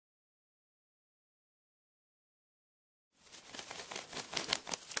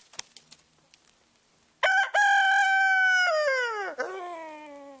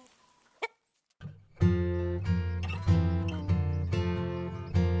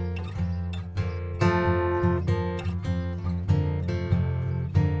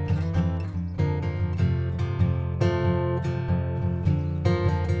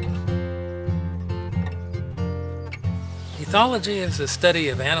Ethology is the study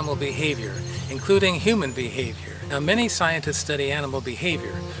of animal behavior, including human behavior. Now, many scientists study animal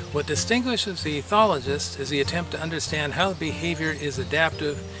behavior. What distinguishes the ethologist is the attempt to understand how behavior is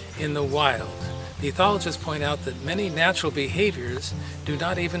adaptive in the wild. The ethologists point out that many natural behaviors do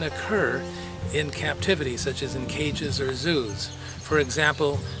not even occur in captivity, such as in cages or zoos. For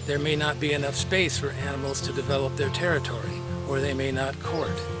example, there may not be enough space for animals to develop their territory, or they may not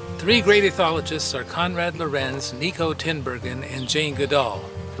court. Three great ethologists are Konrad Lorenz, Nico Tinbergen, and Jane Goodall.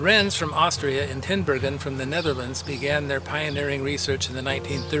 Lorenz from Austria and Tinbergen from the Netherlands began their pioneering research in the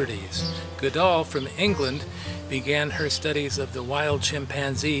 1930s. Goodall from England began her studies of the wild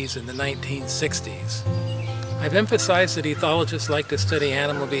chimpanzees in the 1960s. I've emphasized that ethologists like to study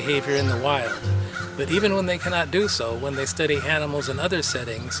animal behavior in the wild, but even when they cannot do so, when they study animals in other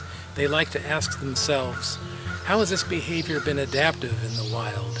settings, they like to ask themselves, how has this behavior been adaptive in the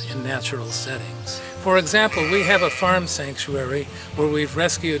wild, in natural settings? For example, we have a farm sanctuary where we've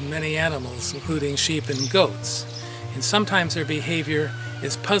rescued many animals, including sheep and goats. And sometimes their behavior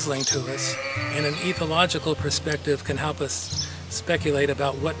is puzzling to us, and an ethological perspective can help us speculate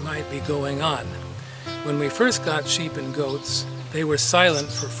about what might be going on. When we first got sheep and goats, they were silent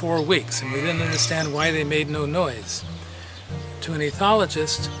for 4 weeks, and we didn't understand why they made no noise. To an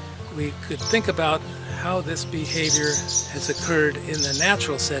ethologist, we could think about how this behavior has occurred in the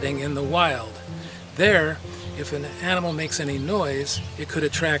natural setting in the wild. There, if an animal makes any noise, it could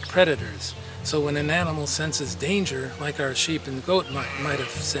attract predators. So when an animal senses danger, like our sheep and goat might have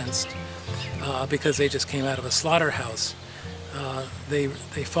sensed, because they just came out of a slaughterhouse, they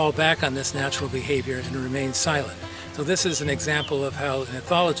fall back on this natural behavior and remain silent. So this is an example of how an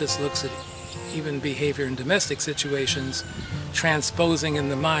ethologist looks at even behavior in domestic situations, transposing in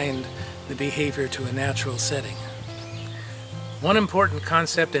the mind the behavior to a natural setting. One important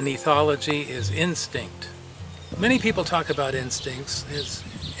concept in ethology is instinct. Many people talk about instincts as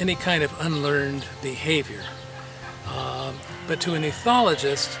any kind of unlearned behavior. But to an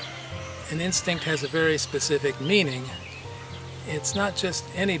ethologist, an instinct has a very specific meaning. It's not just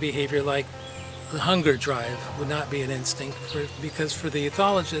any behavior, like the hunger drive would not be an instinct, because for the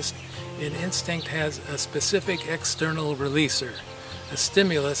ethologist, an instinct has a specific external releaser, a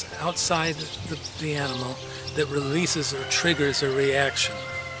stimulus outside the animal that releases or triggers a reaction.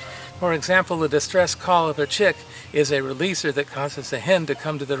 For example, the distress call of a chick is a releaser that causes a hen to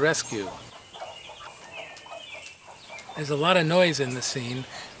come to the rescue. There's a lot of noise in the scene,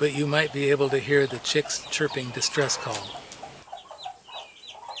 but you might be able to hear the chick's chirping distress call.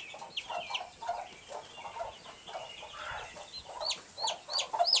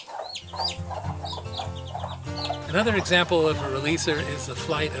 Another example of a releaser is the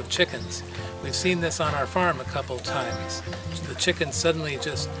flight of chickens. We've seen this on our farm a couple times. The chickens suddenly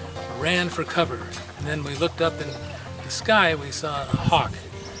just ran for cover, and then we looked up in the sky, we saw a hawk.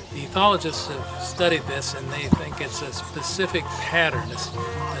 The ethologists have studied this, and they think it's a specific pattern that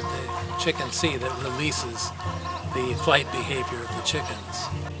the chickens see that releases the flight behavior of the chickens.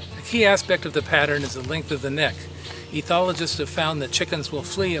 A key aspect of the pattern is the length of the neck. Ethologists have found that chickens will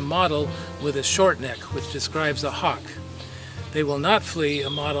flee a model with a short neck, which describes a hawk. They will not flee a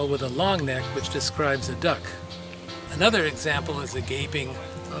model with a long neck, which describes a duck. Another example is the gaping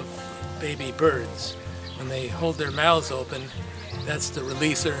of baby birds. When they hold their mouths open, that's the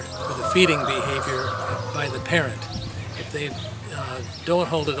releaser for the feeding behavior by the parent. If they don't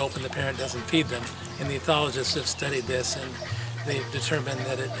hold it open, the parent doesn't feed them. And the ethologists have studied this, and they've determined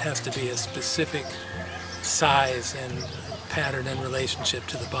that it has to be a specific size and pattern in relationship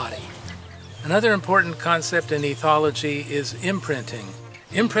to the body. Another important concept in ethology is imprinting.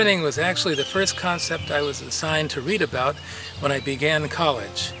 Imprinting was actually the first concept I was assigned to read about when I began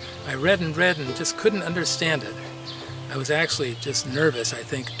college. I read and just couldn't understand it. I was actually just nervous, I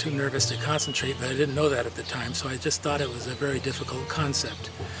think, too nervous to concentrate, but I didn't know that at the time, so I just thought it was a very difficult concept.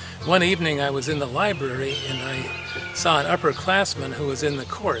 One evening I was in the library and I saw an upperclassman who was in the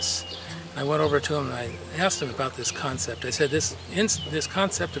course. I went over to him and I asked him about this concept. I said, this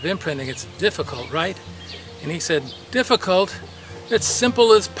concept of imprinting, it's difficult, right? And he said, difficult? It's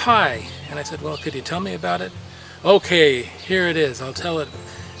simple as pie. And I said, well, could you tell me about it? Okay, here it is. I'll tell it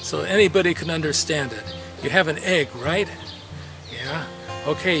so anybody can understand it. You have an egg, right? Yeah.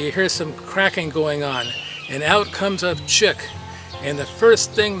 Okay, you hear some cracking going on, and out comes a chick. And the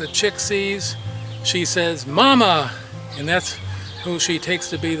first thing the chick sees, she says, Mama! And that's who she takes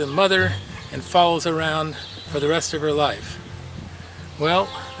to be the mother and follows around for the rest of her life. Well,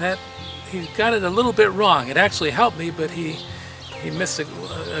 he got it a little bit wrong. It actually helped me, but he missed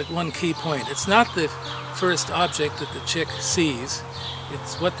one key point. It's not the first object that the chick sees.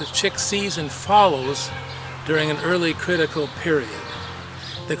 It's what the chick sees and follows during an early critical period.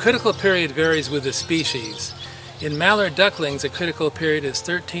 The critical period varies with the species. In mallard ducklings, a critical period is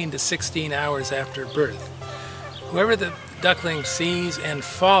 13 to 16 hours after birth. Whoever the duckling sees and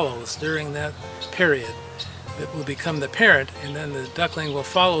follows during that period that will become the parent, and then the duckling will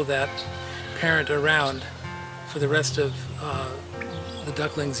follow that parent around for the rest of the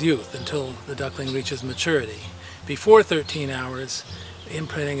duckling's youth until the duckling reaches maturity. Before 13 hours,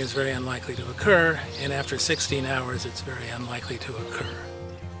 imprinting is very unlikely to occur, and after 16 hours, it's very unlikely to occur.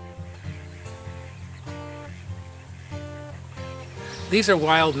 These are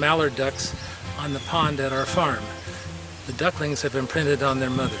wild mallard ducks on the pond at our farm. The ducklings have imprinted on their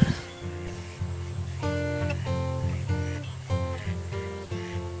mother.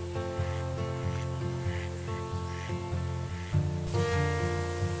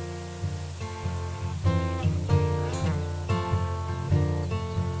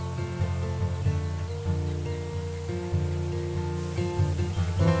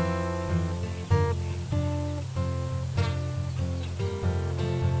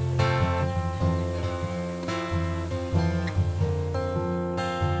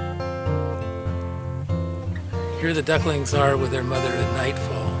 Here the ducklings are with their mother at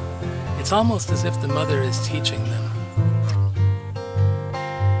nightfall. It's almost as if the mother is teaching them.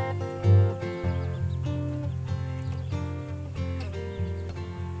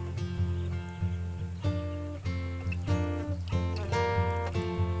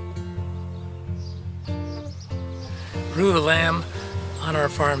 Rue the lamb on our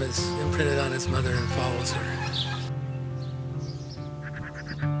farm is imprinted on his mother and follows her.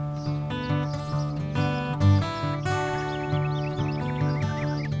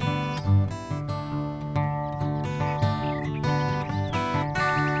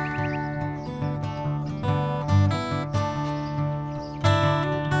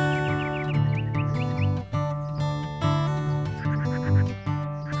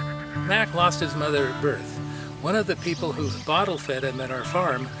 Mac lost his mother at birth. One of the people who bottle fed him at our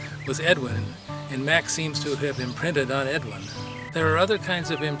farm was Edwin, and Mac seems to have imprinted on Edwin. There are other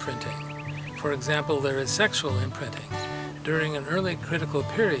kinds of imprinting. For example, there is sexual imprinting. During an early critical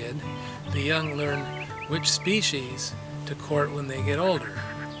period, the young learn which species to court when they get older.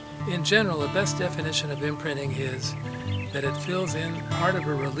 In general, the best definition of imprinting is that it fills in part of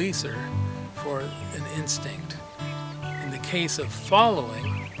a releaser for an instinct. In the case of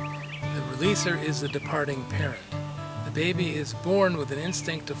following, the releaser is the departing parent. The baby is born with an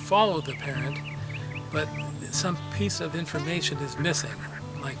instinct to follow the parent, but some piece of information is missing,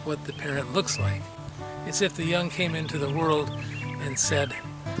 like what the parent looks like. It's if the young came into the world and said,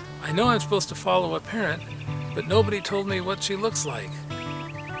 "I know I'm supposed to follow a parent, but nobody told me what she looks like."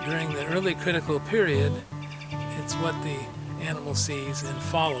 During the early critical period, it's what the animal sees and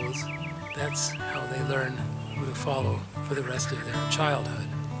follows. That's how they learn who to follow for the rest of their childhood.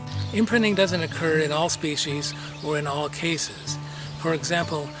 Imprinting doesn't occur in all species or in all cases. For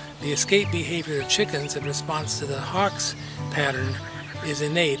example, the escape behavior of chickens in response to the hawk's pattern is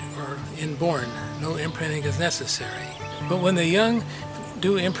innate or inborn. No imprinting is necessary. But when the young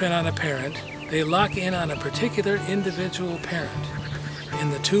do imprint on a parent, they lock in on a particular individual parent,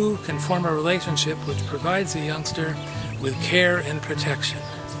 and the two can form a relationship which provides the youngster with care and protection.